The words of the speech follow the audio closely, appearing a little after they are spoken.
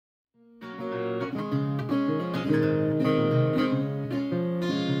Apricot's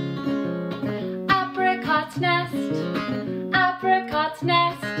nest, apricot's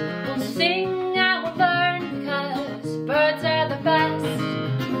nest. We'll sing and we'll learn, 'cause birds are the best.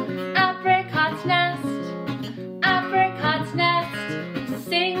 Apricot's nest, apricot's nest. We'll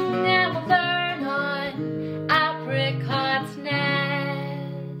sing and we'll learn on Apricot's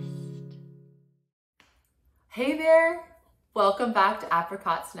nest. Hey there, welcome back to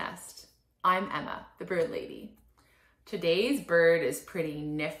Apricot's Nest. I'm Emma, the bird lady. Today's bird is pretty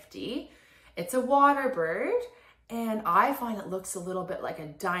nifty. It's a water bird, and I find it looks a little bit like a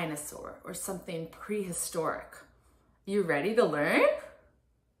dinosaur or something prehistoric. You ready to learn?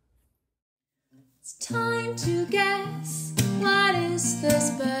 It's time to guess, what is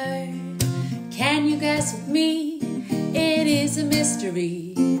this bird? Can you guess with me? It is a mystery.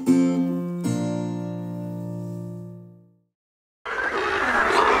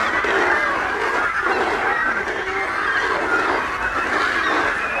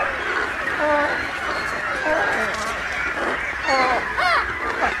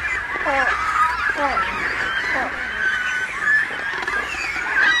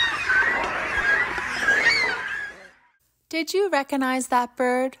 Did you recognize that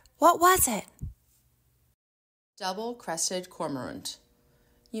bird? What was it? Double-crested cormorant.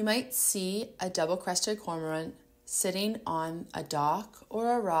 You might see a double-crested cormorant sitting on a dock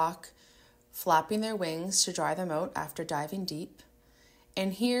or a rock, flapping their wings to dry them out after diving deep.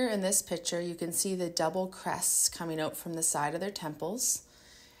 And here in this picture, you can see the double crests coming out from the side of their temples.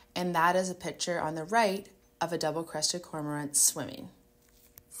 And that is a picture on the right of a double-crested cormorant swimming.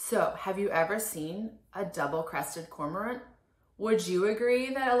 So, have you ever seen a double-crested cormorant? Would you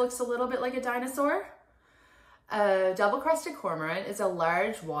agree that it looks a little bit like a dinosaur? A double-crested cormorant is a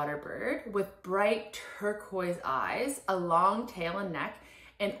large water bird with bright turquoise eyes, a long tail and neck,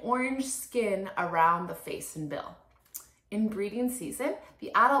 and orange skin around the face and bill. In breeding season,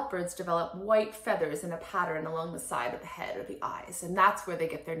 the adult birds develop white feathers in a pattern along the side of the head or the eyes, and that's where they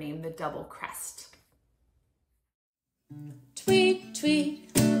get their name, the double crest. Tweet,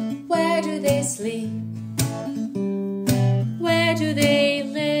 tweet, where do they sleep? Where do they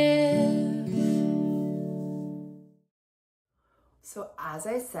live? So as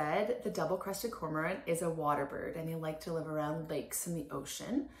I said, the double-crested cormorant is a water bird, and they like to live around lakes and the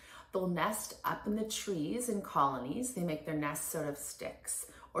ocean. They'll nest up in the trees in colonies. They make their nests out of sticks,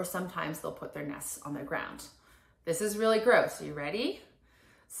 or sometimes they'll put their nests on the ground. This is really gross. Are you ready?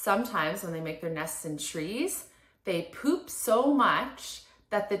 Sometimes when they make their nests in trees, they poop so much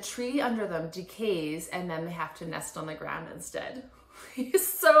that the tree under them decays, and then they have to nest on the ground instead. It's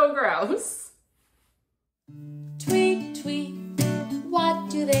so gross. Tweet, tweet, what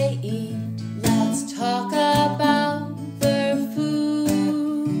do they eat? Let's talk about their food.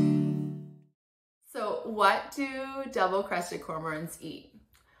 So what do double-crested cormorants eat?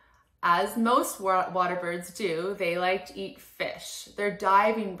 As most water birds do, they like to eat fish. They're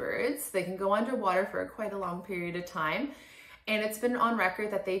diving birds. They can go underwater for quite a long period of time. And it's been on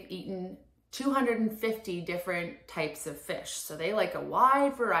record that they've eaten 250 different types of fish. So they like a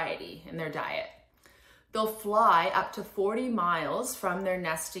wide variety in their diet. They'll fly up to 40 miles from their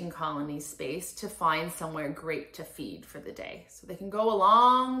nesting colony space to find somewhere great to feed for the day. So they can go a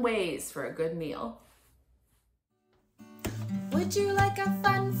long ways for a good meal. Would you like a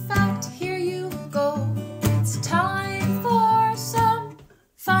fun fact? Here you go. It's time for some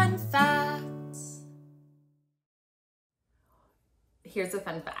fun facts. Here's a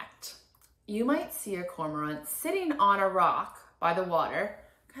fun fact. You might see a cormorant sitting on a rock by the water,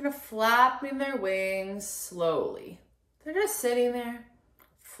 kind of flapping their wings slowly. They're just sitting there,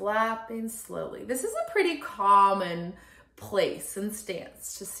 flapping slowly. This is a pretty common place and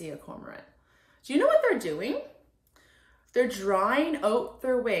stance to see a cormorant. Do you know what they're doing? They're drying out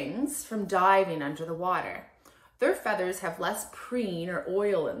their wings from diving under the water. Their feathers have less preen or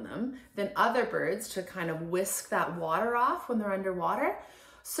oil in them than other birds to kind of whisk that water off when they're underwater.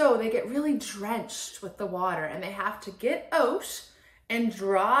 So they get really drenched with the water, and they have to get out and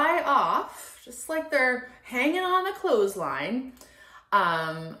dry off, just like they're hanging on the clothesline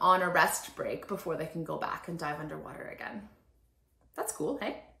on a rest break before they can go back and dive underwater again. That's cool,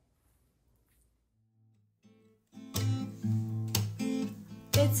 hey?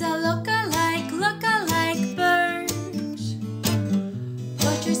 It's a look-alike bird.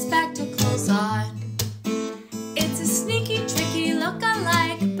 Put your spectacles on. It's a sneaky, tricky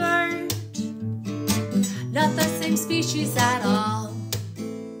look-alike bird. Not the same species at all.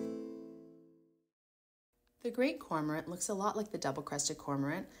 The great cormorant looks a lot like the double-crested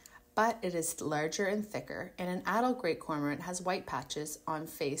cormorant, but it is larger and thicker, and an adult great cormorant has white patches on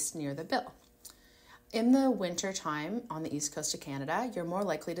face near the bill. In the winter time on the east coast of Canada, you're more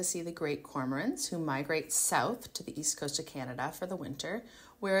likely to see the great cormorants who migrate south to the east coast of Canada for the winter,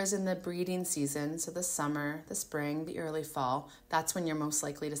 whereas in the breeding season, so the summer, the spring, the early fall, that's when you're most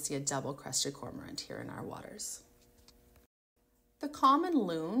likely to see a double-crested cormorant here in our waters. The common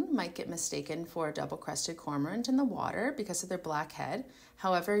loon might get mistaken for a double-crested cormorant in the water because of their black head.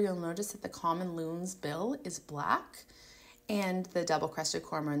 However, you'll notice that the common loon's bill is black and the double-crested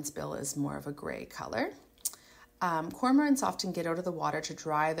cormorant's bill is more of a gray color. Cormorants often get out of the water to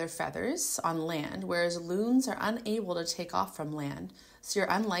dry their feathers on land, whereas loons are unable to take off from land, so you're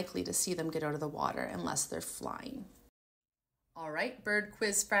unlikely to see them get out of the water unless they're flying. All right, bird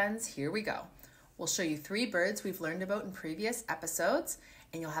quiz friends, here we go. We'll show you 3 birds we've learned about in previous episodes,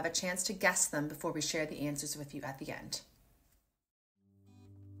 and you'll have a chance to guess them before we share the answers with you at the end.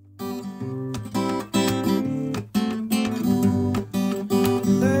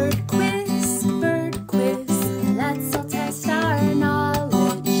 Bird quiz, let's all test our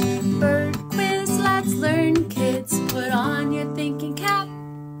knowledge. Bird quiz, let's learn, kids. Put on your thinking cap.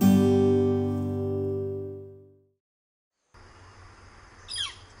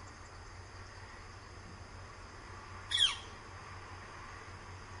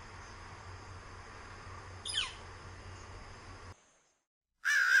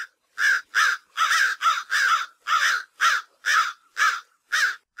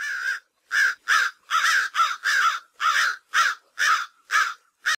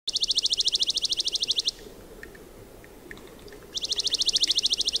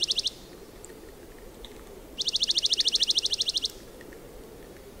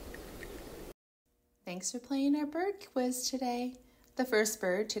 Thanks for playing our bird quiz today. The first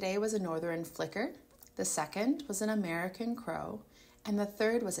bird today was a northern flicker, the second was an American crow, and the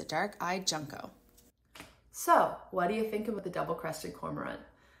third was a dark-eyed junco. So, what do you think about the double-crested cormorant?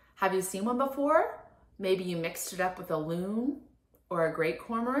 Have you seen one before? Maybe you mixed it up with a loon or a great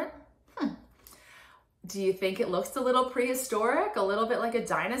cormorant? Do you think it looks a little prehistoric, a little bit like a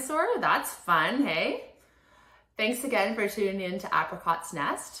dinosaur? That's fun, hey? Thanks again for tuning in to Apricot's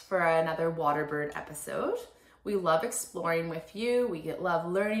Nest for another water bird episode. We love exploring with you. We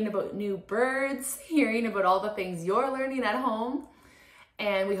love learning about new birds, hearing about all the things you're learning at home,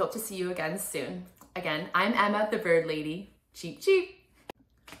 and we hope to see you again soon. Again, I'm Emma, the bird lady. Cheep, cheep.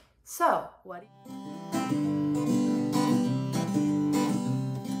 So, what do you...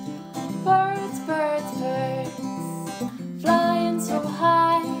 Birds, birds, birds, flying so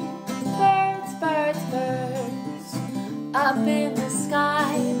high. Birds, birds, birds, up in the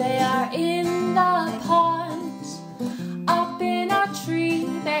sky. They are in the pond, up in a tree.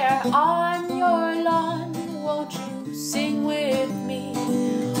 They are on your lawn. Won't you sing with me?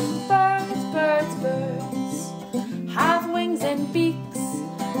 Birds, birds, birds, have wings and beaks.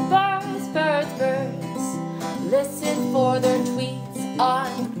 Birds, birds, birds, listen for their tweets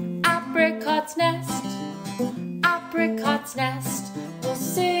on Apricot's Nest. Apricot's Nest, we'll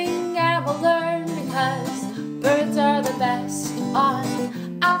sing and we'll learn because birds are the best on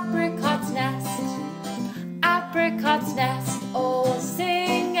Apricot's Nest. Apricot's Nest, oh.